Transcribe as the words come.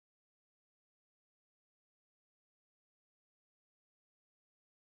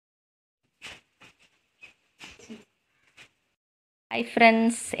Hi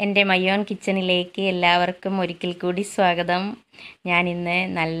friends, എൻ്റെ മയോൺ കിച്ചണിലേക്ക് എല്ലാവർക്കും ഒരിക്കൽ കൂടി സ്വാഗതം. ഞാനിന്ന്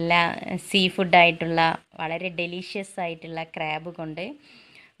നല്ല സീ ഫുഡായിട്ടുള്ള വളരെ ഡെലീഷ്യസ് ആയിട്ടുള്ള ക്രാബ് കൊണ്ട്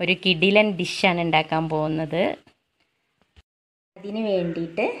ഒരു കിടിലൻ ഡിഷാണ് ഉണ്ടാക്കാൻ പോകുന്നത്. അതിന്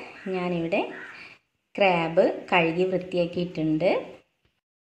വേണ്ടിയിട്ട് ഞാനിവിടെ ക്രാബ് കഴുകി വൃത്തിയാക്കിയിട്ടുണ്ട്.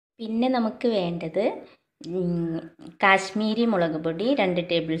 പിന്നെ നമുക്ക് വേണ്ടത് കാശ്മീരി മുളക് പൊടി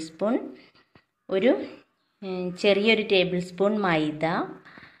 2 ടേബിൾ സ്പൂൺ, ചെറിയൊരു ടേബിൾ സ്പൂൺ മൈദ,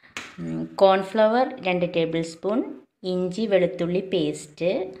 കോൺഫ്ലവർ 2 ടേബിൾ സ്പൂൺ, ഇഞ്ചി വെളുത്തുള്ളി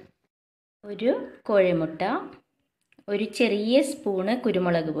പേസ്റ്റ്, ഒരു കോഴിമുട്ട, ഒരു ചെറിയ സ്പൂണ്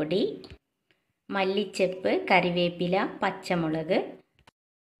കുരുമുളക് പൊടി, മല്ലിച്ചപ്പ്, കറിവേപ്പില, പച്ചമുളക്,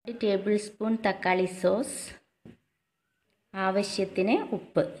 1 ടേബിൾ സ്പൂൺ തക്കാളി സോസ്, ആവശ്യത്തിന്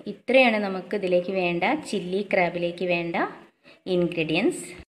ഉപ്പ്. ഇത്രയാണ് നമുക്ക് ഇതിലേക്ക് വേണ്ട ചില്ലി ക്രാബിലേക്ക് വേണ്ട ഇൻഗ്രീഡിയൻസ്.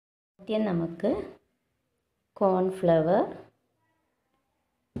 ആദ്യം നമുക്ക് കോൺഫ്ലവർ,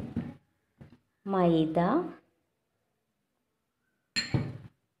 മൈദ,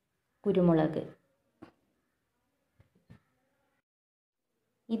 കുരുമുളക്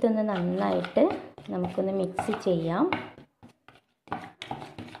ഇതൊന്ന് നന്നായിട്ട് നമുക്കൊന്ന് മിക്സ് ചെയ്യാം.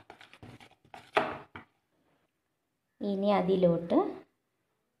 ഇനി അതിലോട്ട്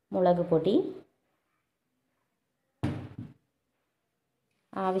മുളക് പൊടി,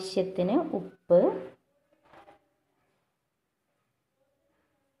 ആവശ്യത്തിന് ഉപ്പ്,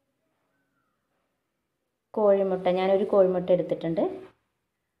 കോഴിമുട്ട, ഞാനൊരു കോഴിമുട്ട എടുത്തിട്ടുണ്ട്,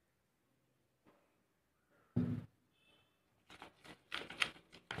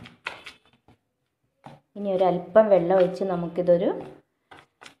 ഇനി ഒരല്പം വെള്ളം ഒഴിച്ച് നമുക്കിതൊരു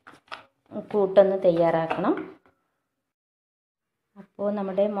കൂട്ടൊന്ന് തയ്യാറാക്കണം. അപ്പോൾ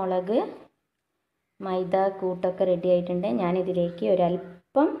നമ്മുടെ മുളക് മൈദ കൂട്ടൊക്കെ റെഡി ആയിട്ടുണ്ട്. ഞാനിതിലേക്ക്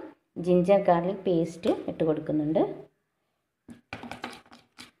ഒരല്പം ജിഞ്ചർ ഗാർലിക് പേസ്റ്റ് ഇട്ട് കൊടുക്കുന്നുണ്ട്.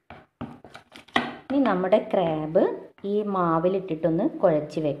 ഇനി നമ്മുടെ ക്രാബ് ഈ മാവിലിട്ടിട്ടൊന്ന്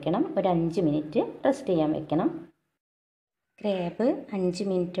കുഴച്ച് വെക്കണം. ഒരു 5 മിനിറ്റ് റെസ്റ്റ് ചെയ്യാൻ വെക്കണം. ക്രാബ് 5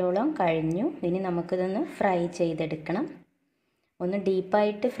 മിനിറ്റോളം കഴിഞ്ഞു. ഇനി നമുക്കിതൊന്ന് ഫ്രൈ ചെയ്തെടുക്കണം. ഒന്ന്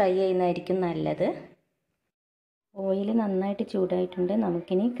ഡീപ്പായിട്ട് ഫ്രൈ ചെയ്യുന്നതായിരിക്കും നല്ലത്. ഓയിൽ നന്നായിട്ട് ചൂടായിട്ടുണ്ട്.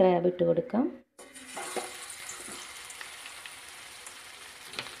 നമുക്കിനി ക്രാബ് ഇട്ട് കൊടുക്കാം.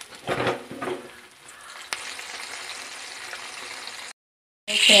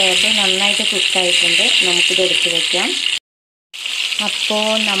 ക്രാബ് നന്നായിട്ട് കുക്കായിട്ടുണ്ട്. നമുക്കിത് എടുത്ത് വയ്ക്കാം. അപ്പോൾ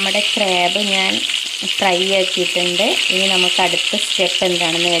നമ്മുടെ ക്രാബ് ഞാൻ ഫ്രൈ ആക്കിയിട്ടുണ്ട്. ഇനി നമുക്ക് അടുത്ത സ്റ്റെപ്പ്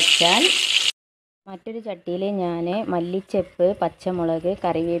എന്താണെന്ന് വെച്ചാൽ, മറ്റൊരു ചട്ടിയിൽ ഞാൻ മല്ലിച്ചപ്പ്, പച്ചമുളക്,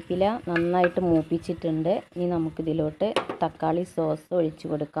 കറിവേപ്പില നന്നായിട്ട് മൂപ്പിച്ചിട്ടുണ്ട്. ഇനി നമുക്കിതിലോട്ട് തക്കാളി സോസ് ഒഴിച്ചു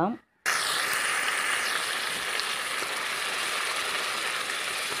കൊടുക്കാം.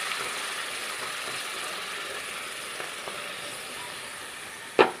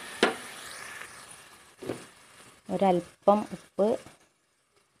 ഒരല്പം ഉപ്പ്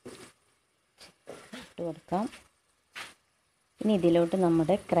ഇട്ട് കൊടുക്കാം. ഇനി ഇതിലോട്ട്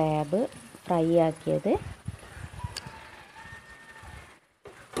നമ്മുടെ ക്രാബ് ഫ്രൈ ആക്കിയത്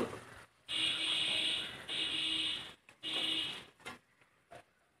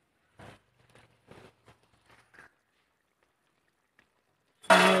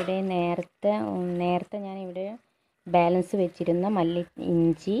ഇവിടെ നേരത്തെ ഞാനിവിടെ ബാലൻസ് വെച്ചിരുന്ന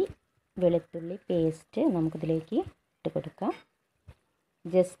ഇഞ്ചി വെളുത്തുള്ളി പേസ്റ്റ് നമുക്കിതിലേക്ക് ഇട്ട് കൊടുക്കാം.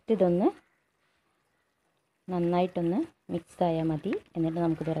 ജസ്റ്റ് ഇതൊന്ന് നന്നായിട്ടൊന്ന് മിക്സ് ആയാൽ മതി. എന്നിട്ട്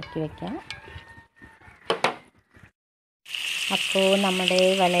നമുക്കിത് ഇറക്കി വയ്ക്കാം. അപ്പോൾ നമ്മുടെ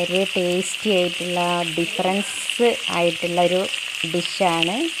വളരെ ടേസ്റ്റി ആയിട്ടുള്ള ഡിഫറൻസ് ആയിട്ടുള്ളൊരു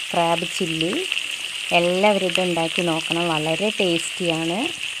ഡിഷാണ് ക്രാബ് ചില്ലി. എല്ലാവരും ഇത് ഉണ്ടാക്കി നോക്കണം. വളരെ ടേസ്റ്റിയാണ്.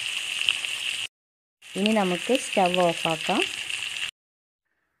 ഇനി നമുക്ക് സ്റ്റവ് ഓഫാക്കാം.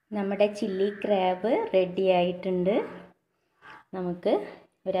 നമ്മുടെ ചില്ലി ക്രാബ് റെഡി ആയിട്ടുണ്ട്. നമുക്ക്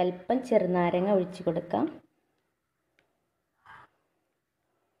ഒരല്പം ചെറുനാരങ്ങ ഒഴിച്ച് കൊടുക്കാം.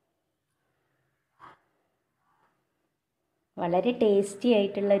 വളരെ ടേസ്റ്റി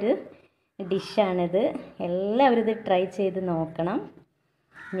ആയിട്ടുള്ളൊരു ഡിഷാണിത്. എല്ലാവരും ഇത് ട്രൈ ചെയ്ത് നോക്കണം.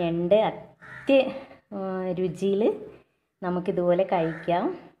 ഞണ്ട് രുചിയിൽ നമുക്കിതുപോലെ കഴിക്കാം.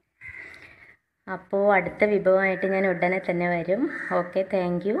 അപ്പോൾ അടുത്ത വിഭവമായിട്ട് ഞാൻ ഉടനെ തന്നെ വരും. Okay,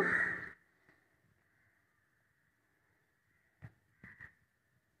 thank you.